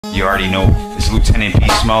You already know, it's Lieutenant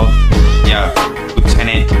Beast Mode. Yeah,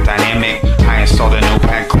 Lieutenant Dynamic. I installed a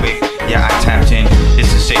notepad quick. Yeah, I tapped in.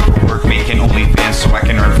 This is safe for work, making OnlyFans so I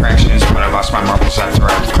can earn fractions. But I lost my marbles after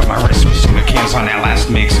I cut my wrist with some cans on that last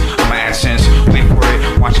mix. On my AdSense, wait for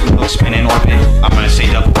it. Watch the wheel spin in orbit. I'm gonna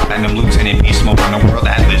say double platinum Lieutenant Beast Mode on the world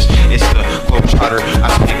atlas. It's the Globetrotter. I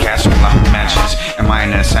spit gas with loud matches. Am I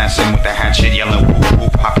an assassin with a hatchet? Yelling whoop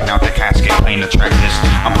whoop, popping out the casket, playing the track list.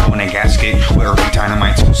 I'm pulling a gasket with Erlee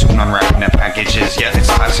Dynamite too soon, unwrapping the packages. Yeah, it's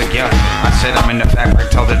classic, yeah. I said I'm in the fabric,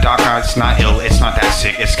 tell the doc it's not ill, it's not that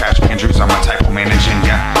sick. It's Cash Andrews, I'm a typo managing,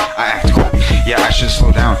 yeah. I act cool, yeah, I should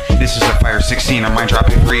slow down. This is a Fire 16, I might drop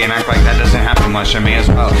it free and act like that doesn't happen much. I may as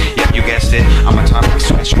well, yep, you guessed it. I'm a topic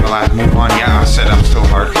switch, will I move on? Yeah, I said I'm still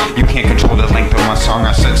hard. You can't control the length of my song.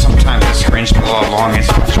 I said sometimes it's cringe, but all along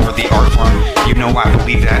it's much for the art form. You know I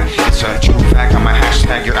believe that, it's a true fact. I'm a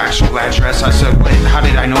hashtag your actual address. I said, what? How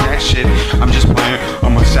did I know that shit? I'm just playing,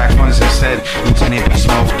 I'm a sack funds instead. Lieutenant Beast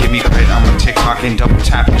Mode, give me credit. I'm a TikTok and double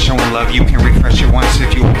tapping, showing love. You can refresh it once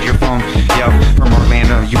if you hold your phone. Yo, from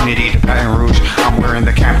Orlando, Unity to Baton Rouge, I'm wearing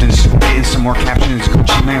the captain's suit, getting some more captions.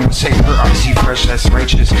 Gucci man would say her icy fresh, that's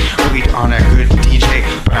righteous. Really on that good DJ,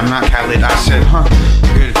 but I'm not Khaled. I said, huh,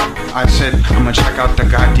 good. I said, I'm gonna check out the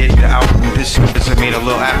God Did the album. This is made a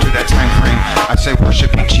little after that time frame. I said,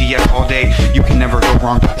 worship Big G all day. You can never go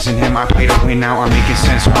wrong praising him. I played a win, now I'm making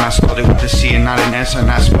sense when I spelled it with a C and not an S, and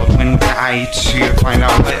I spelled win with the I to find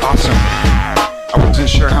out what awesome. I wasn't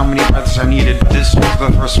sure how many breaths I needed, but this was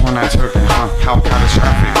the first one I took, and how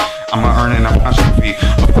catastrophic. I'ma earn an apostrophe.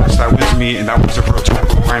 Of course that was me, and that was a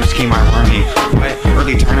rhetorical rhyme scheme irony. But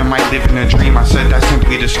Erlee Dynamite living a dream. I said that's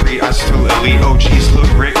simply discreet. I still elite. OGs look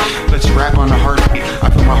Rick. Let's rap on the heartbeat. I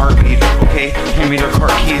feel my heartbeat. Okay, hand me the car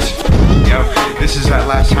keys. Yo, this is that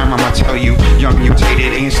last time I'ma tell you. Young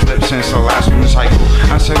mutated, ain't slipped since the last one cycle.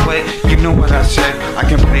 I said what? You know what I said. I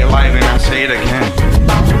can play it live and I say it again.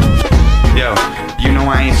 Yo, you know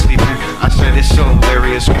I ain't sleeping. I said it's so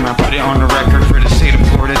hilarious when I put it on the record for the state of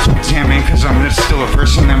Florida to examine, cause I'm still a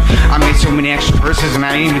verse in them. I made so many extra verses and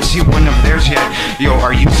I didn't even see one of theirs yet. Yo,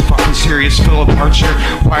 are you fucking serious? Philip Archer,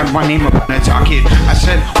 why my name up on the docket? I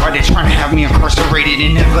said, why they trying to have me incarcerated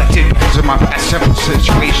and neglected because of my past several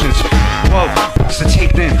situations? Whoa, what's the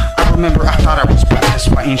take then? I remember I thought I was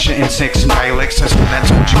possessed by ancient insects and dialects. That's what I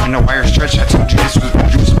told you in the wire stretch. I told you this was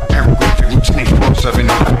produced by hieroglyphic Lieutenant 407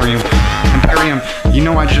 Imperium. You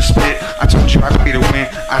know I just spit. I told you I played to win.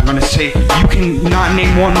 I'm gonna say you can not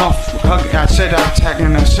name one motherfucker. I said I tagged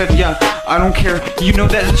and I said yeah, I don't care. You know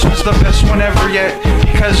that this was the best one ever yet.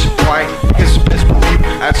 Because why? Because best believe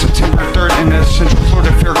at September 3rd in the Central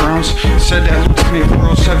Florida Fairgrounds said that Lieutenant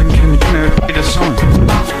 407 can play the song.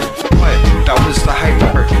 But that was the hype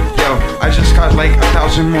part. Yo, I just got like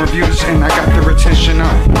 1,000 more views and I got the retention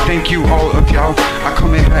up. Thank you all of y'all. I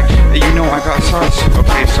coming back. You know I got sauce.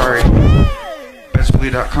 Okay, sorry.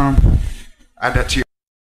 bestbelieve.com. Add that to your